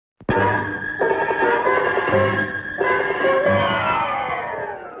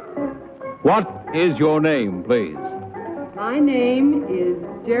What is your name, please? My name is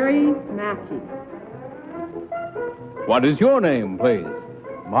Jerry Mackey. What is your name, please?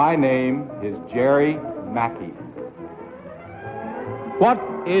 My name is Jerry Mackey. What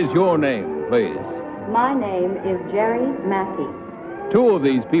is your name, please? My name is Jerry Mackey. Two of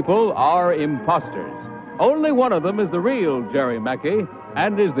these people are imposters. Only one of them is the real Jerry Mackey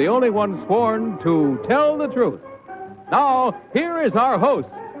and is the only one sworn to tell the truth. Now, here is our host,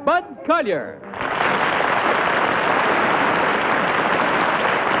 Bud Collier.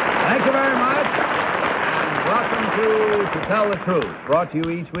 Thank you very much. And welcome to Tell the Truth, brought to you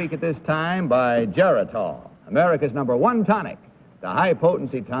each week at this time by Geritol, America's #1 tonic, the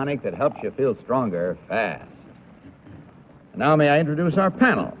high-potency tonic that helps you feel stronger fast. Now, may I introduce our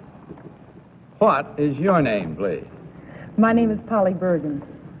panel? What is your name, please? My name is Polly Bergen.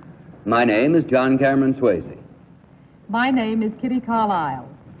 My name is John Cameron Swayze. My name is Kitty Carlisle.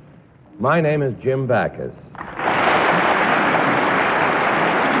 My name is Jim Backus.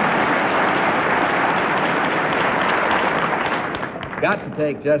 Got to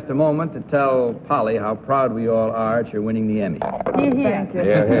take just a moment to tell Polly how proud we all are at your winning the Emmy. Here, here.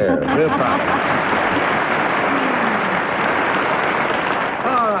 Here, here. Real proud of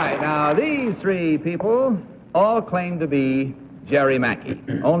you. All right, now, these three people all claim to be Jerry Mackey.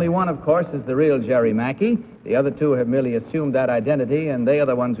 Only one, of course, is the real Jerry Mackey. The other two have merely assumed that identity, and they are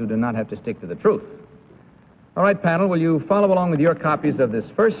the ones who do not have to stick to the truth. All right, panel, will you follow along with your copies of this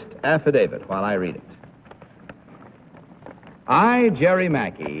first affidavit while I read it? I, Jerry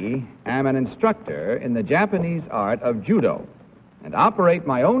Mackey, am an instructor in the Japanese art of Judo and operate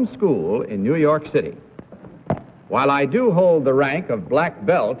my own school in New York City. While I do hold the rank of black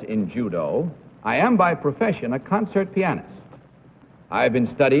belt in Judo, I am by profession a concert pianist. I've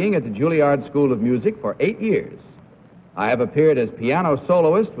been studying at the Juilliard School of Music for 8 years. I have appeared as piano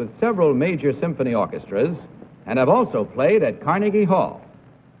soloist with several major symphony orchestras and have also played at Carnegie Hall.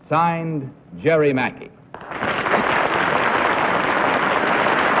 Signed, Jerry Mackey.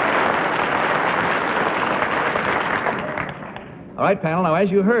 All right, panel, now,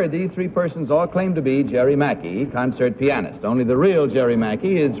 as you heard, these three persons all claim to be Jerry Mackey, concert pianist. Only the real Jerry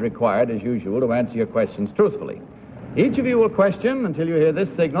Mackey is required, as usual, to answer your questions truthfully. Each of you will question until you hear this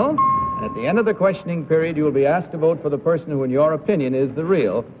signal, and at the end of the questioning period, you will be asked to vote for the person who, in your opinion, is the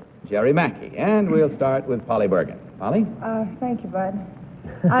real Jerry Mackey. And we'll start with Polly Bergen. Polly? Thank you, Bud.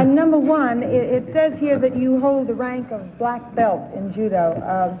 Number one, it says here that you hold the rank of black belt in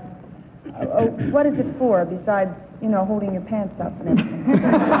Judo. What is it for, besides, holding your pants up and everything?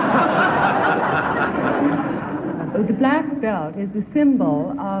 The black belt is the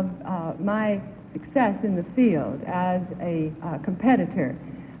symbol of my success in the field as a competitor.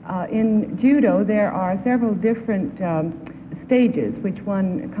 In Judo, there are several different stages which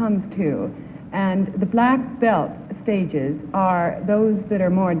one comes to, and the black belt stages are those that are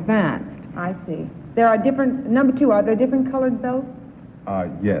more advanced. I see. There are different, number two, are there different colored belts?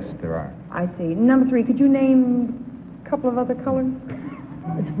 Yes, there are. I see. Number three, could you name a couple of other colors?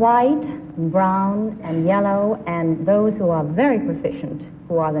 It's white, brown, and yellow, and those who are very proficient,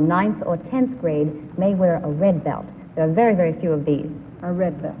 who are the 9th or 10th grade, may wear a red belt. There are very, very few of these. A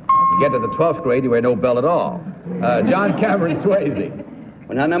red belt. You get to the 12th grade, you wear no belt at all. John Cameron Swayze.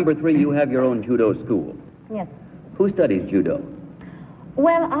 Well, now, number 3, you have your own judo school. Yes. Who studies judo?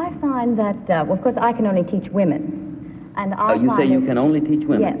 Well, I find that, of course, I can only teach women. And you say you can only teach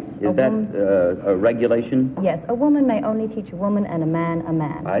women? Yes. Is that a regulation? Yes, a woman may only teach a woman and a man a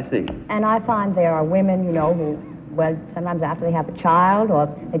man. I see. And I find there are women, who, well, sometimes after they have a child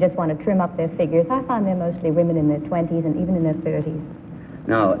or they just want to trim up their figures, I find they're mostly women in their 20s and even in their 30s.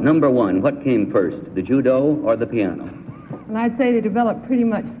 Now, number 1, what came first, the judo or the piano? And I'd say they developed pretty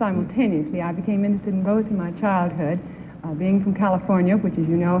much simultaneously. I became interested in both in my childhood, being from California, which, as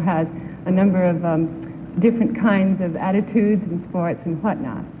you know, has a number of different kinds of attitudes and sports and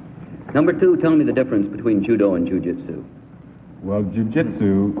whatnot. Number 2, tell me the difference between judo and jiu-jitsu. Well,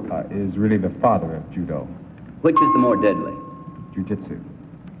 jiu-jitsu is really the father of judo. Which is the more deadly? Jiu-jitsu.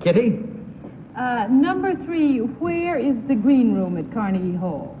 Kitty? Number 3, where is the green room at Carnegie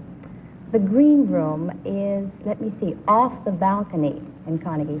Hall? The green room is, let me see, off the balcony in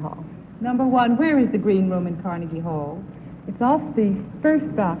Carnegie Hall. Number 1, where is the green room in Carnegie Hall? It's off the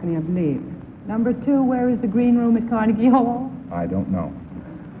first balcony, I believe. Number 2, where is the green room at Carnegie Hall? I don't know.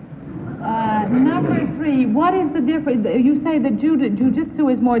 Number 3, what is the difference? You say that jiu-jitsu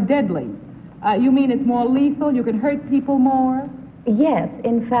is more deadly. You mean it's more lethal? You can hurt people more? Yes.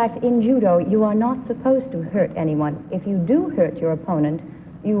 In fact, in judo, you are not supposed to hurt anyone. If you do hurt your opponent,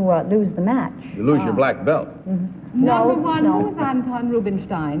 you lose the match. You lose your black belt. Mm-hmm. Number 1, who is Anton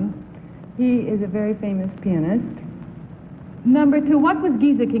Rubinstein? He is a very famous pianist. Number 2, what was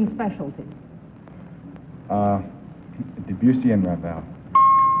Giesecke's specialty? Debussy and Ravel.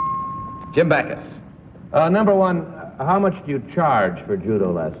 Jim Backus. Number 1, how much do you charge for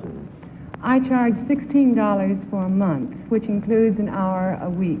judo lessons? I charge $16 for a month, which includes an hour a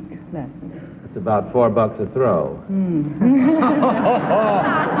week lesson. It's about $4 a throw.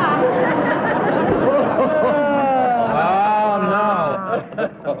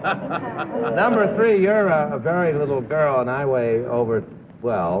 Number 3, you're a very little girl, and I weigh over,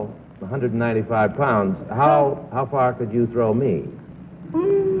 195 pounds. How far could you throw me?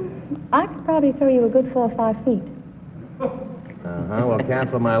 I could probably throw you a good 4 or 5 feet. Well,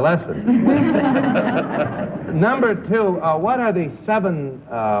 cancel my lesson. Number 2, what are the 7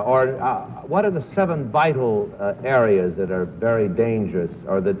 vital areas that are very dangerous,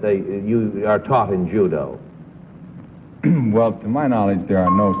 or that you are taught in judo? Well, to my knowledge, there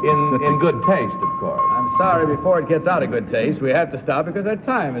are no specific... In good taste, of course. I'm sorry, before it gets out of good taste, we have to stop because our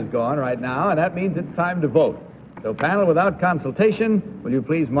time is gone right now, and that means it's time to vote. So, panel, without consultation, will you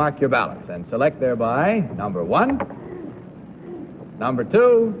please mark your ballots and select thereby number 1, number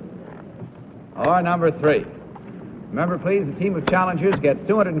 2, or number 3. Remember, please, the team of challengers gets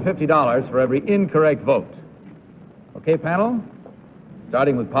 $250 for every incorrect vote. Okay, panel?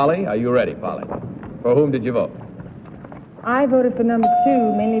 Starting with Polly. Are you ready, Polly? For whom did you vote? I voted for number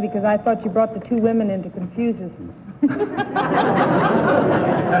 2, mainly because I thought you brought the 2 women in to confuse us.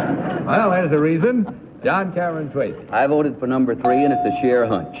 Well, there's a reason. John Cameron Swayze. I voted for number 3, and it's a sheer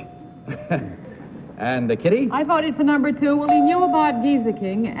hunch. And Kitty? I voted for number 2. Well, he knew about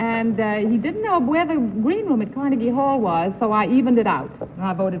Giesecke, and he didn't know where the green room at Carnegie Hall was, so I evened it out.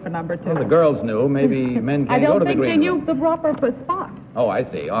 I voted for number 2. Well, the girls knew. Maybe men can't go to the green room. I don't think they knew the proper spot. Oh, I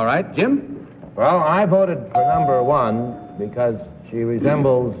see. All right. Jim? Well, I voted for number 1 because she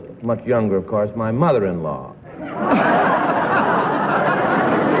resembles, much younger, of course, my mother-in-law.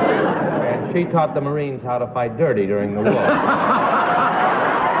 And she taught the Marines how to fight dirty during the war.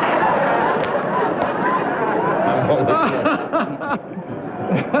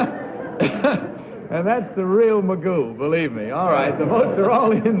 And that's the real Magoo, believe me. All right, the votes are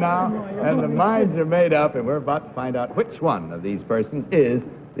all in now, and the minds are made up, and we're about to find out which one of these persons is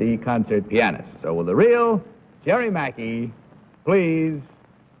the concert pianist. So will the real Jerry Mackey please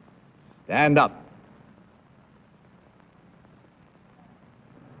stand up?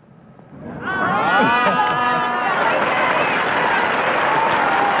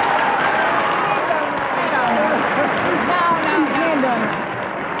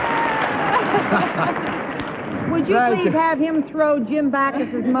 Would you please have him throw Jim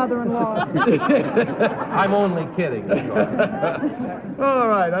Backus' mother-in-law? I'm only kidding. All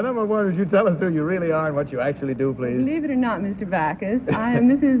right, now, number 1, would you tell us who you really are and what you actually do, please? Believe it or not, Mr. Backus, I am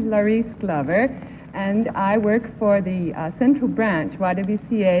Mrs. Larice Glover, and I work for the Central Branch,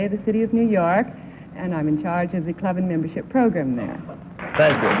 YWCA, of the City of New York, and I'm in charge of the club and membership program there.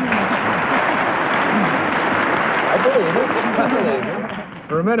 Thank you. I believe it.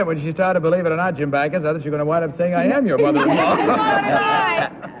 For a minute, when she started, believe it or not, Jim Backus, I thought you were going to wind up saying I am your mother-in-law.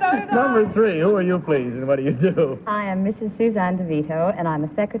 Number 3, who are you, please, and what do you do? I am Mrs. Suzanne DeVito, and I'm a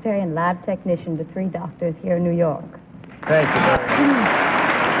secretary and lab technician to 3 doctors here in New York. Thank you very much.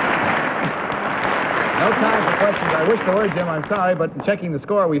 No time for questions. I wish there were, Jim. I'm sorry, but in checking the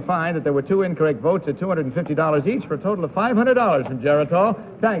score, we find that there were 2 incorrect votes at $250 each for a total of $500 from Geritol.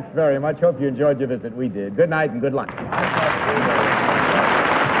 Thanks very much. Hope you enjoyed your visit. We did. Good night and good luck.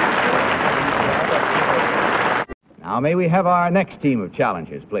 Now, may we have our next team of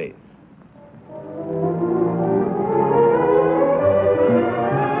challengers, please?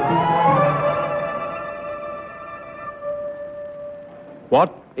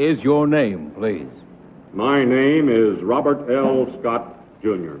 What is your name, please? My name is Robert L. Scott,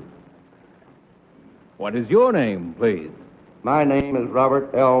 Jr. What is your name, please? My name is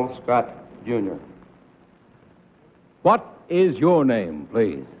Robert L. Scott, Jr. What is your name,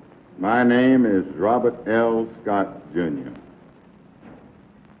 please? My name is Robert L. Scott, Jr.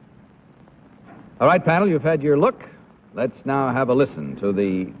 All right, panel, you've had your look. Let's now have a listen to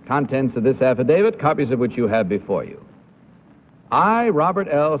the contents of this affidavit, copies of which you have before you. I, Robert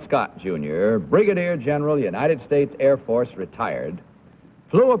L. Scott, Jr., Brigadier General, United States Air Force, retired,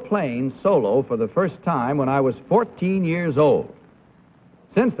 flew a plane solo for the first time when I was 14 years old.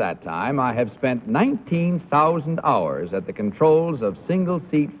 Since that time, I have spent 19,000 hours at the controls of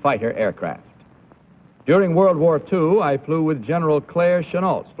single-seat fighter aircraft. During World War II, I flew with General Claire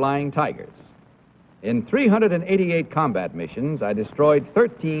Chennault's Flying Tigers. In 388 combat missions, I destroyed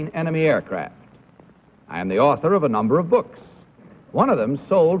 13 enemy aircraft. I am the author of a number of books. One of them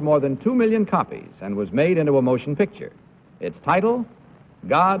sold more than 2 million copies and was made into a motion picture. Its title,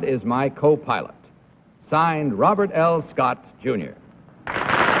 God is My Co-Pilot. Signed, Robert L. Scott, Jr.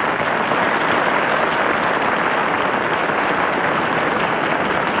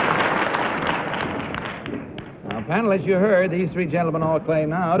 Now, panel, as you heard, these three gentlemen all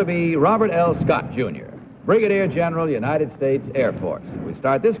claim now to be Robert L. Scott, Jr., Brigadier General, United States Air Force. We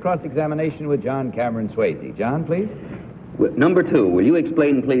start this cross-examination with John Cameron Swayze. John, please. Number 2, will you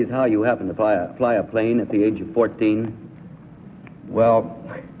explain, please, how you happened to fly a plane at the age of 14? Well,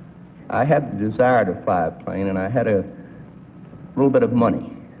 I had the desire to fly a plane, and I had a little bit of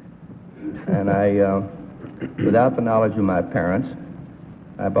money. And I, without the knowledge of my parents,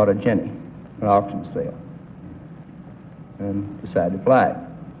 I bought a Jenny, an auction sale, and decided to fly it.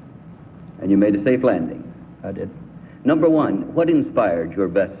 And you made a safe landing? I did. Number 1, what inspired your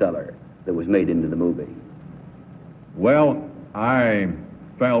bestseller that was made into the movie? Well, I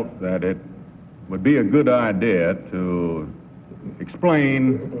felt that it would be a good idea to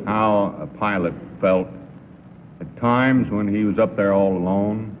explain how a pilot felt at times when he was up there all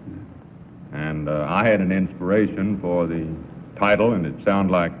alone. And I had an inspiration for the title, and it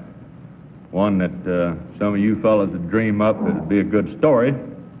sounded like one that some of you fellas would dream up that would be a good story.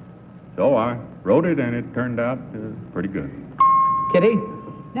 So I wrote it, and it turned out pretty good. Kitty?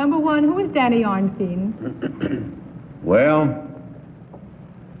 Number 1, who is Danny Arnstein? Well,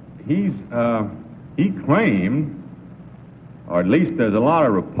 he claimed, or at least there's a lot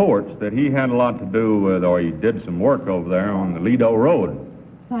of reports, that he had a lot to do with, or he did some work over there on the Lido Road.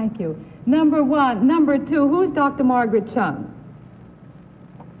 Thank you. Number 1. Number 2, who's Dr. Margaret Chung?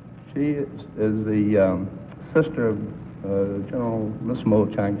 She is the sister of General Lissimo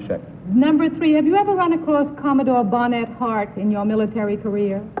Chang-shek. Number 3, have you ever run across Commodore Barnett Hart in your military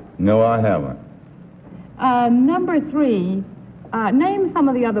career? No, I haven't. Number 3, name some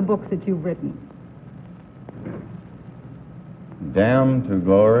of the other books that you've written. Damn to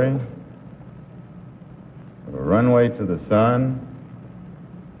Glory, Runway to the Sun,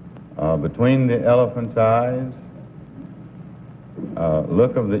 Between the Elephant's Eyes,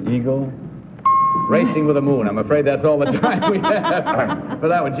 Look of the Eagle. Racing with the Moon. I'm afraid that's all the time we have for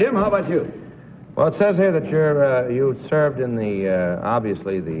that one. Jim, how about you? Well, it says here that you served in the,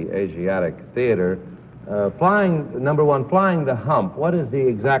 obviously, the Asiatic theater. Number 1, flying the hump. What is the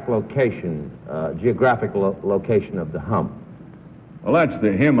exact location, geographical location of the hump? Well, that's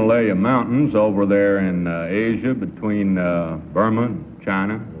the Himalaya Mountains over there in Asia, between Burma and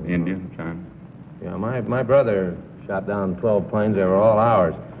China, India and China. Yeah, my brother shot down 12 planes. They were all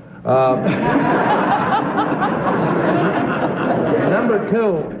ours. Number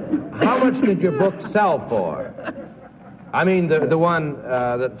 2, how much did your book sell for? I mean, the one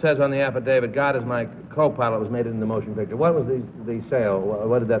that says on the affidavit, God is my co-pilot, was made into the motion picture. What was the sale?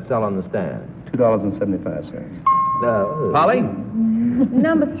 What did that sell on the stand? $2.75. Polly?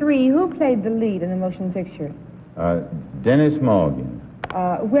 Number 3, who played the lead in the motion picture? Dennis Morgan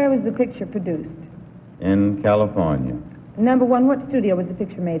Where was the picture produced? in California. Number 1, what studio was the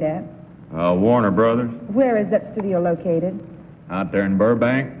picture made at? Warner Brothers, Where is that studio located? out there in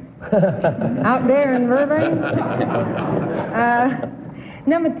Burbank. Out there in Bergen?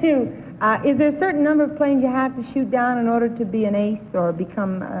 Number 2, is there a certain number of planes you have to shoot down in order to be an ace or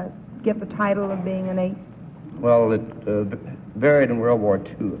get the title of being an ace? Well, it varied in World War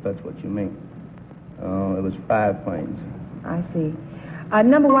II, if that's what you mean. It was 5 planes. I see.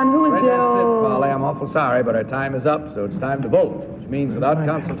 Number 1, who is That's it, Joe? Polly. I'm awful sorry, but our time is up, so it's time to vote, which means without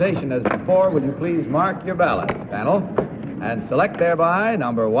consultation as before, will you please mark your ballot, panel, and select thereby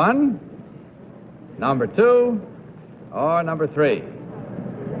number 1, number 2, or number 3.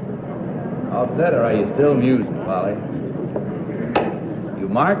 All set, or are you still musing, Polly? You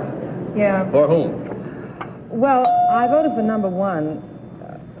marked? Yeah. For whom? Well, I voted for number 1.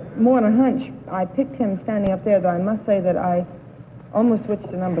 More than a hunch, I picked him standing up there, though I must say that I almost switched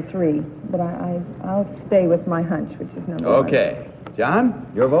to number 3. But I'll stay with my hunch, which is number 1. Okay. John,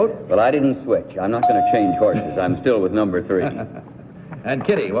 your vote? Well, I didn't switch. I'm not going to change horses. I'm still with number 3. And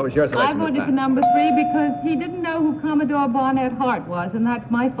Kitty, what was your I selection this voted for time? number 3 because he didn't know who Commodore Barnett Hart was, and that's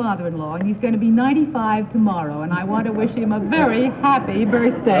my father-in-law, and he's going to be 95 tomorrow, and I want to wish him a very happy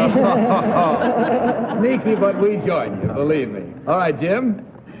birthday. Sneaky, but we join you, believe me. All right, Jim?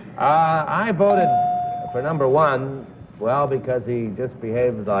 I voted for number 1, well, because he just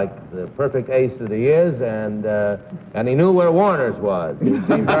behaved like the perfect ace that he is, and he knew where Warner's was. He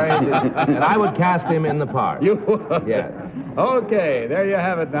seemed very, and I would cast him in the part. You would? Yes. Okay, there you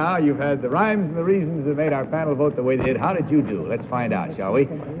have it now. You've had the rhymes and the reasons that made our panel vote the way they did. How did you do? Let's find out, shall we?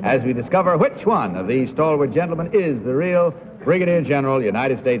 As we discover which one of these stalwart gentlemen is the real Brigadier General,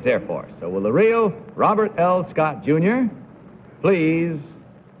 United States Air Force. So will the real Robert L. Scott, Jr. please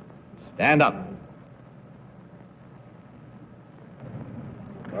stand up?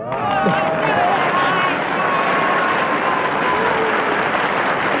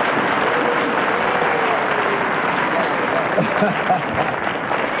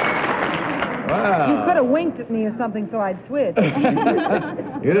 Wow. You could have winked at me or something so I'd switch. You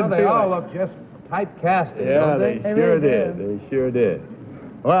didn't They all look just typecasted, Yeah, don't they they? sure did. They sure did.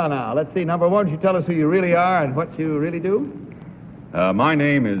 Well, now, let's see. Number one, you tell us who you really are and what you really do? My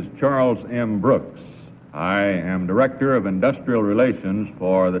name is Charles M. Brooks. I am Director of Industrial Relations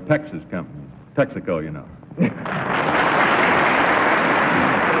for the Texas company. Texaco, you know.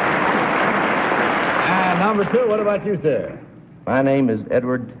 And number two, what about you, sir? My name is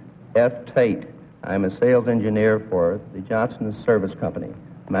Edward F. Tate. I'm a sales engineer for the Johnson Service Company,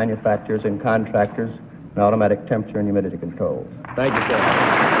 manufacturers and contractors in automatic temperature and humidity controls. Thank you, sir.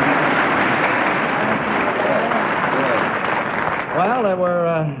 Well, there were,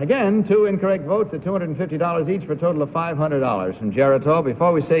 again, two incorrect votes at $250 each for a total of $500 from Geritol.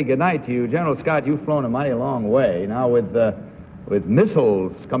 Before we say goodnight to you, General Scott, you've flown a mighty long way. Now, with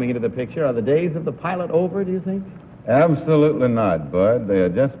missiles coming into the picture, are the days of the pilot over, do you think? Absolutely not, Bud. They are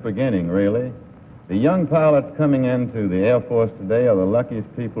just beginning, really. The young pilots coming into the Air Force today are the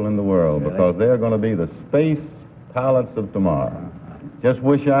luckiest people in the world because they're going to be the space pilots of tomorrow. Just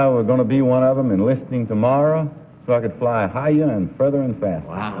wish I were going to be one of them enlisting tomorrow so I could fly higher and further and faster.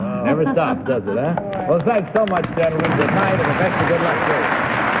 Wow. Never stops, does it, huh? Well, thanks so much, gentlemen. Good night and the best of good luck to you.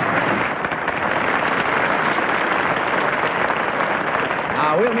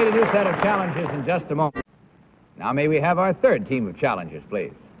 Now, we'll meet a new set of challenges in just a moment. Now, may we have our third team of challengers,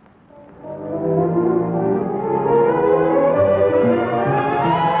 please?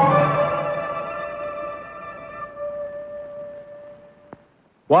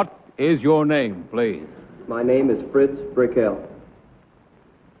 What is your name, please? My name is Fritz Brickell.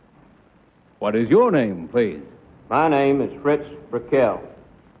 What is your name, please? My name is Fritz Brickell.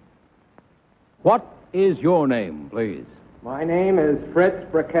 What is your name, please? My name is Fritz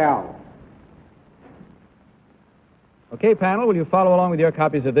Brickell. Okay, panel, will you follow along with your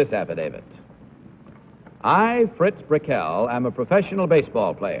copies of this affidavit? I, Fritz Brickell, am a professional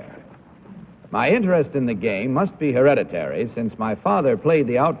baseball player. My interest in the game must be hereditary since my father played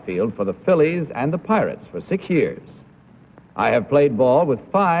the outfield for the Phillies and the Pirates for 6 years. I have played ball with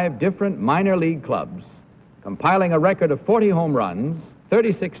 5 different minor league clubs, compiling a record of 40 home runs,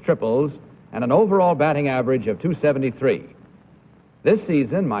 36 triples, and an overall batting average of .273. This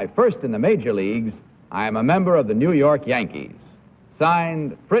season, my first in the major leagues, I am a member of the New York Yankees.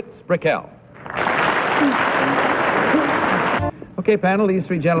 Signed, Fritz Brickell. Okay, panel, these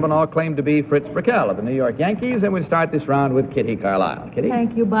three gentlemen all claim to be Fritz Brickell of the New York Yankees, and we'll start this round with Kitty Carlisle. Kitty?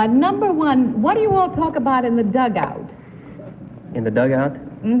 Thank you, Bud. Number one, what do you all talk about in the dugout? In the dugout?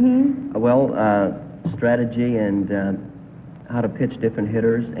 Mm-hmm. Strategy and how to pitch different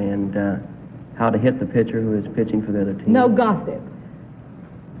hitters and how to hit the pitcher who is pitching for the other team. No gossip.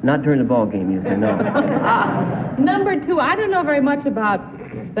 Not during the ball game, usually, no. Number two, I don't know very much about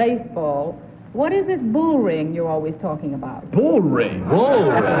baseball. What is this bull ring you're always talking about? Bull ring?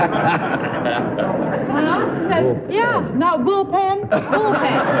 Bull ring? Yeah, no, bullpen?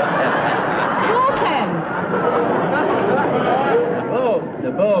 Bullpen. Bullpen.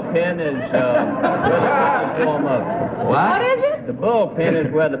 The bullpen is where the pitchers warm up. What is it? The bullpen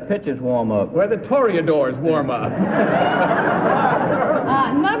is where the pitchers warm up. Where the toreadors warm up.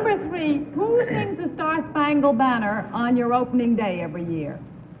 Number three, who sings the Star Spangled Banner on your opening day every year?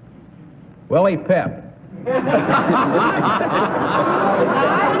 Willie Pep. I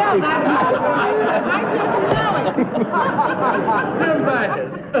know that.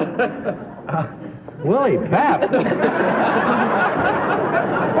 Willie Pep.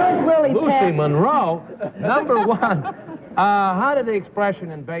 Who's Willie Lucy Pep? Monroe. Number one. How did the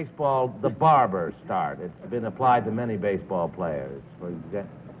expression in baseball, the barber, start? It's been applied to many baseball players. For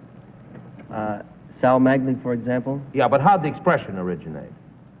example. Sal Magny, for example? Yeah, but how did the expression originate?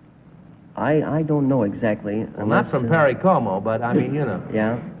 I don't know exactly. Well, not from Perry Como, but I mean, you know.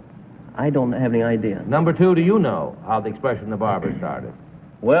 Yeah. I don't have any idea. Number two, do you know how the expression the barber started?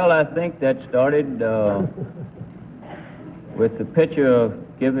 Well, I think that started with the pitcher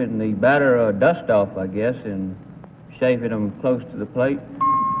giving the batter a dust-off, I guess, and shaving him close to the plate.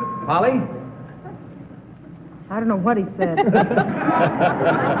 Polly? I don't know what he said.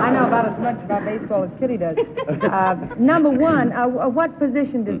 I know about as much about baseball as Kitty does. Number one, what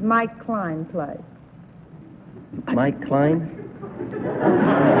position does Mike Klein play? Mike Klein?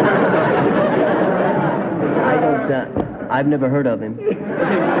 I've never heard of him. I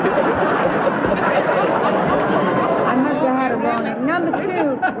must have had it wrong. Number 2.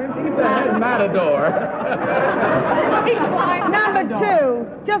 Matador. Number 2.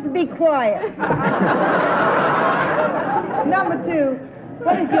 Just be quiet. Number 2.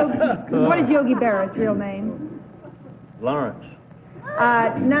 What is Yogi Berra's real name? Lawrence.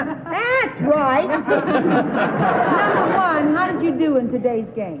 That's right. Number 1, how did you do in today's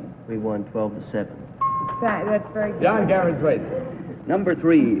game? We won 12-7. That's very good. John Garrett's Swayze. Number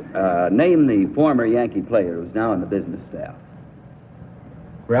 3, name the former Yankee player who's now in the business staff.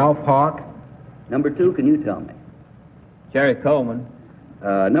 Ralph Hawk. Number 2, can you tell me? Jerry Coleman.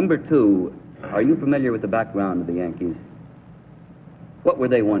 Number 2, are you familiar with the background of the Yankees? What were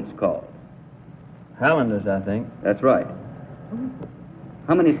they once called? Highlanders, I think. That's right.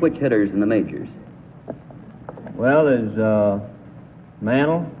 How many switch hitters in the majors? Well, there's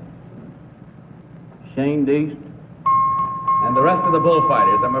Mantle, Shane Deast, And the rest of the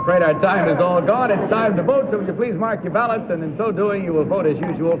bullfighters. I'm afraid our time is all gone. It's time to vote, so would you please mark your ballots, and in so doing, you will vote as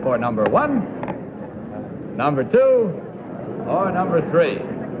usual for number 1, number 2, or number 3.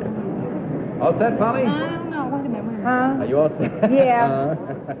 All set, Polly? I don't know. Wait a minute. Are you all set? Yeah.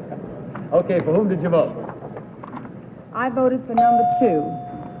 Okay, for whom did you vote? I voted for number 2.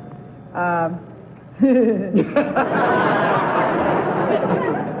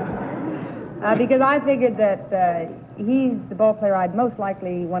 Because I figured that he's the ball player I'd most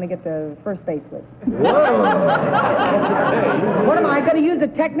likely want to get to first base with. Whoa! What am I going to use a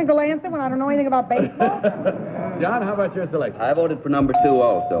technical answer when I don't know anything about baseball? John, how about your selection? I voted for number 2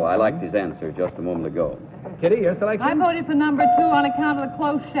 also. I liked his answer just a moment ago. Kitty, your selection? I voted for number 2 on account of the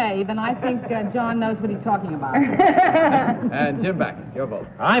close shave, and I think John knows what he's talking about. And Jim Backus, your vote.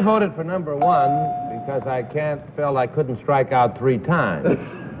 I voted for number 1 because I felt I couldn't strike out 3 times.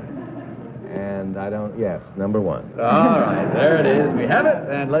 And I don't, yes, number 1. All right, there it is. We have it,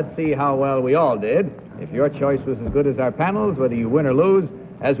 and let's see how well we all did. If your choice was as good as our panel's, whether you win or lose,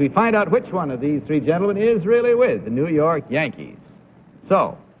 as we find out which one of these 3 gentlemen is really with the New York Yankees.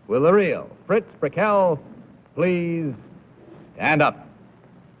 So, will the real Fritz Brickell please stand up?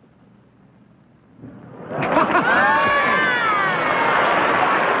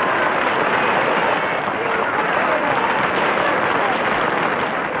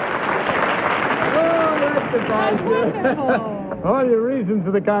 All your reasons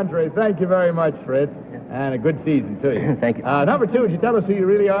to the contrary. Thank you very much, Fritz. And a good season to you. Thank you. Number 2, would you tell us who you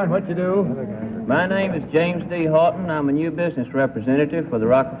really are and what you do? My name is James D. Houghton. I'm a new business representative for the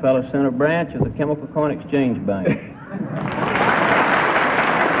Rockefeller Center branch of the Chemical Coin Exchange Bank.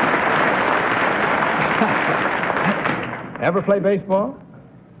 Ever play baseball?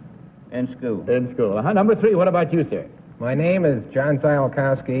 In school. In school. Number 3, what about you, sir? My name is John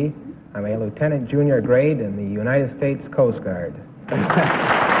Ziolkowski. I'm a lieutenant junior grade in the United States Coast Guard.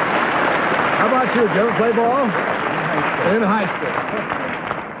 How about you, Joe? Play ball? In high school.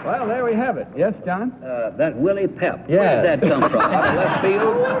 Well, there we have it. Yes, John? That Willie Pep. Yeah. Where did that come from? Out of left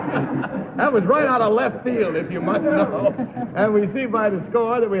field? That was right out of left field, if you must know. And we see by the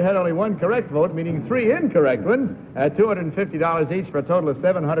score that we had only 1 correct vote, meaning 3 incorrect ones, at $250 each for a total of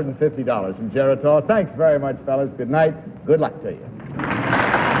 $750 from Geritol. Thanks very much, fellas. Good night. Good luck to you.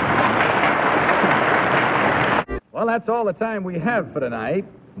 Well, that's all the time we have for tonight.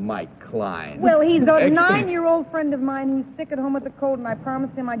 Mike Klein. Well, he's a 9-year-old friend of mine who's sick at home with a cold, and I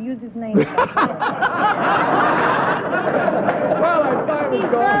promised him I'd use his name. Well, our time is He's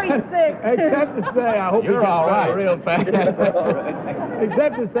gone. very sick. Except to say, I hope You're all right. Real fast.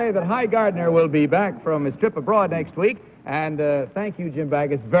 Except to say that Hy Gardner will be back from his trip abroad next week. And thank you, Jim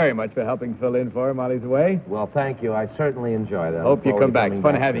Backus, very much for helping fill in for him while he's away. Well, thank you. I certainly enjoy that. Hope you come back. It's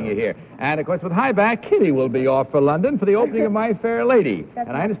fun having you here. And, of course, with Hy back, Kitty will be off for London for the opening of My Fair Lady.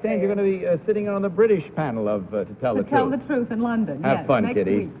 And I understand you're going to be sitting on the British panel of To Tell the Truth. Tell the Truth in London. Have yes, fun, next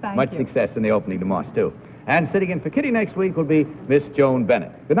Kitty. week. Thank Much you. success in the opening to Moss, too. And sitting in for Kitty next week will be Miss Joan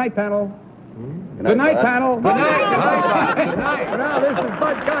Bennett. Good night, panel. Good night, panel. Good night. Good night. Good night. Now, this is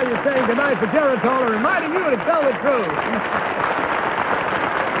Bud Collier saying good night for Geritol and reminding you to tell the truth.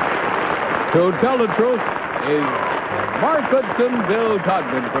 To Tell the Truth is Mark Goodson, Bill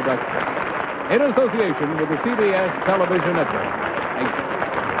Codman production, in association with the CBS Television Network. Thank you.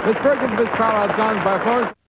 Miss Bergen, Miss Carlisle, John Barforce.